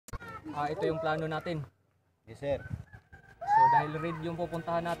ito yung plano natin. Yes sir. So dahil raid yung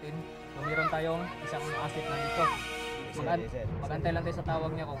pupuntahan natin, so meron tayong isang asset na dito. Yes sir. Magantay lang tayo sa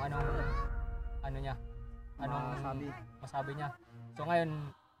tawag niya kung anong masabi niya. So ngayon,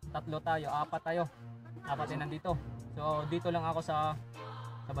 apat tayo. Apat din nandito. So dito lang ako sa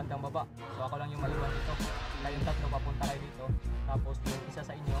bandang baba. So ako lang yung maliwan dito. Kayong tatlo papunta kayo dito. Tapos yung isa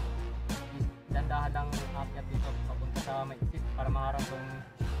sa inyo, dandahan lang aakyat dito papunta sa may exit para maharang tong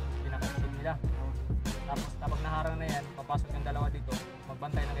pinaka-exit nila. Tapos kapag naharang na yan, papasok yung dalawa dito.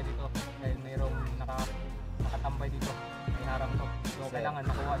 Magbantay na kayo dito dahil mayroong nakatambay dito. May harang to. So kailangan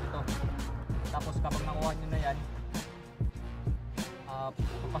makuha dito. Tapos kapag nakuha nyo na yan,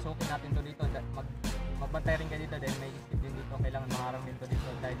 papasukin natin to dito. Magbantay rin kayo dito dahil may exit din dito. Kailangan maharang din to dito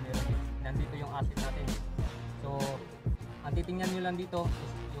dahil nandito yung asset natin. So ang titingnan nyo lang dito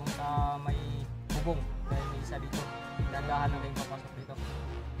is yung sa may bubong dahil may isa dito. Dandahan lang kayong papasok dito.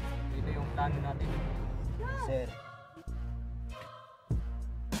 So ito yung plano natin. Sir.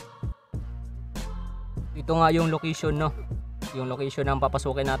 Ito nga yung location, no? Yung location ng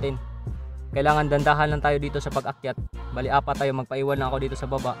papasukin natin. Kailangan dandahan lang tayo dito sa pag-akyat. Bali apat tayo, magpaiwan lang ako dito sa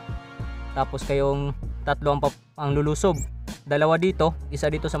baba. Tapos kayong tatlo ang lulusob. Dalawa dito,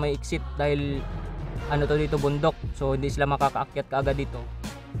 isa dito sa may exit dahil ano to dito, bundok. So hindi sila makakaakyat kaagad dito.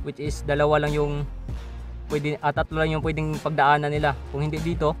 Which is dalawa lang yung pwede, tatlo lang yung pwedeng pagdaanan nila. Kung hindi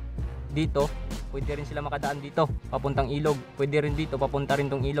dito, pwede rin sila makadaan dito papuntang ilog. Pwede rin dito papunta rin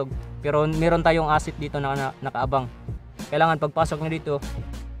tong ilog. Pero meron tayong asset dito na nakaabang. Kailangan pagpasok nyo dito,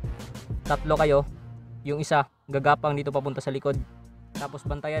 tatlo kayo, yung isa gagapang dito papunta sa likod. Tapos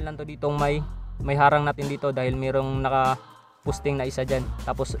bantayan lang to ditong may harang natin dito dahil mayroong naka-posting na isa dyan.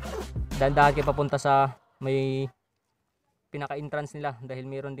 Tapos dandahan kayo papunta sa may pinaka-entrance nila dahil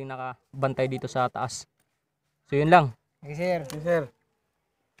mayroon ding nakabantay dito sa taas. So yun lang. Yes sir. Yes sir.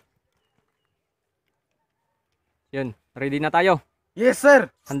 Yun, ready na tayo. Yes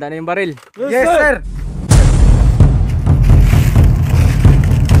sir. Handa na yung baril. Yes sir.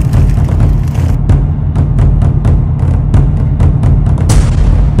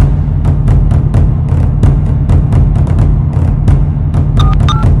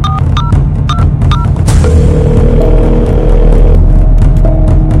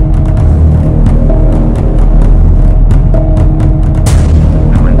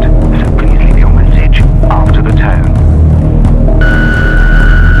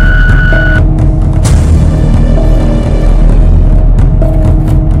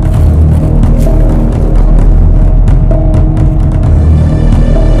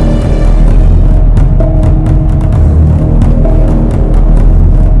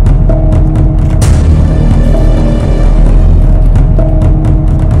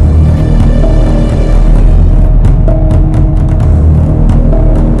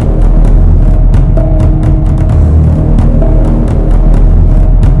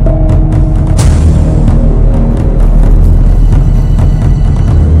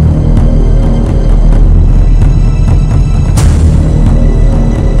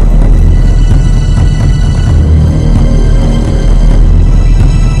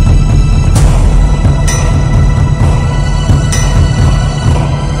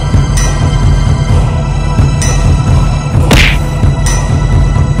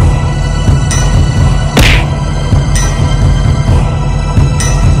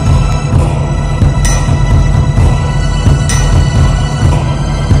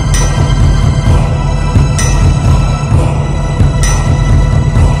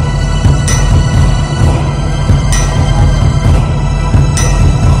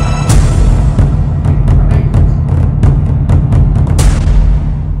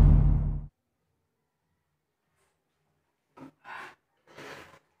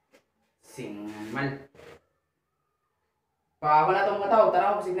 Singman. Wala tong mga tao,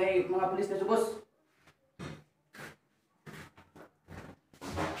 tara ko kasi na mga pulis na subos.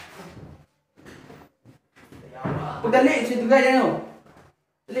 Dali, si Dugay ano?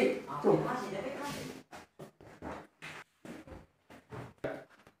 Dali. So.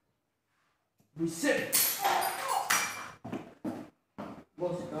 Buset.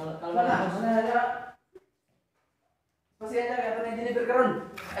 Bos, kalma na. Pasensya ka na deliver karon.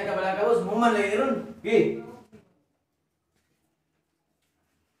 Ay kabala ka bos, muman lagi ron. Gi.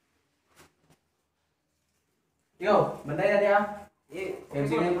 Yo, bantay na dia.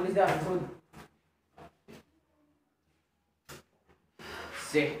 MC na yung pulis da. Sunod.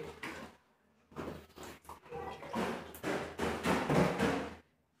 Si.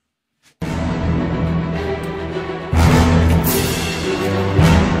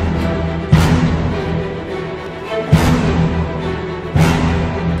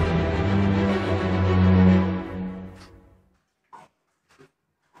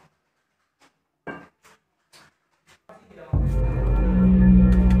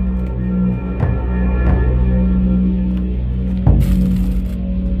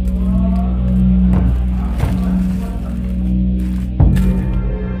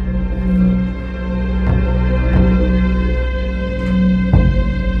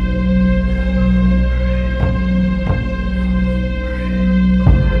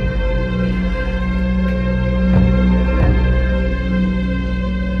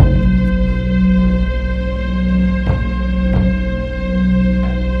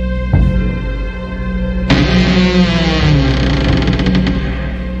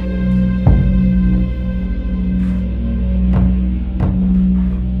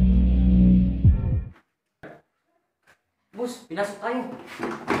 Pinasok tayo.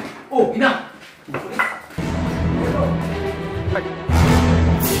 Oh, ina!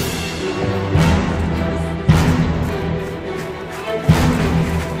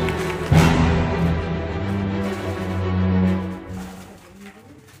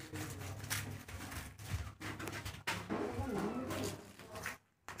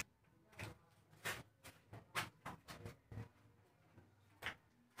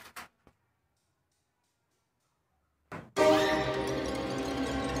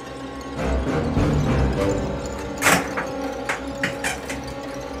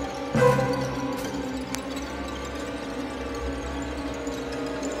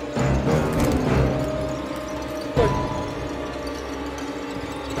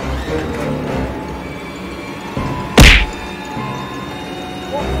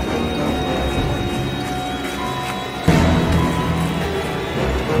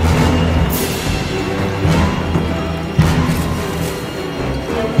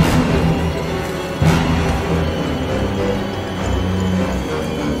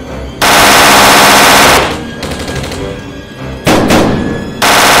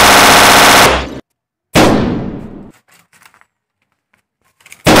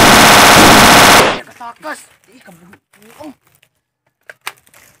 Takas. Kabulong.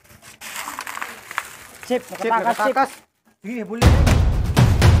 Chip, nakatakas. Sige, boleh.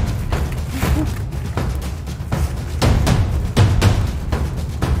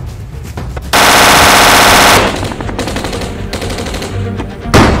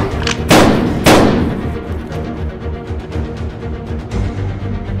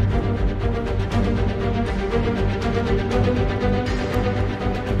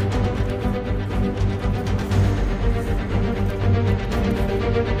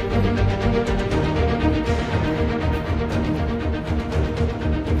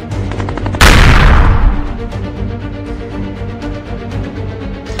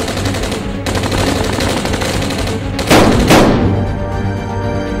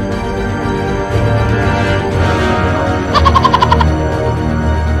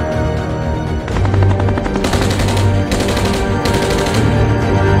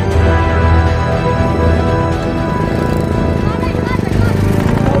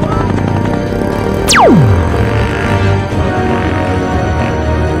 Woo!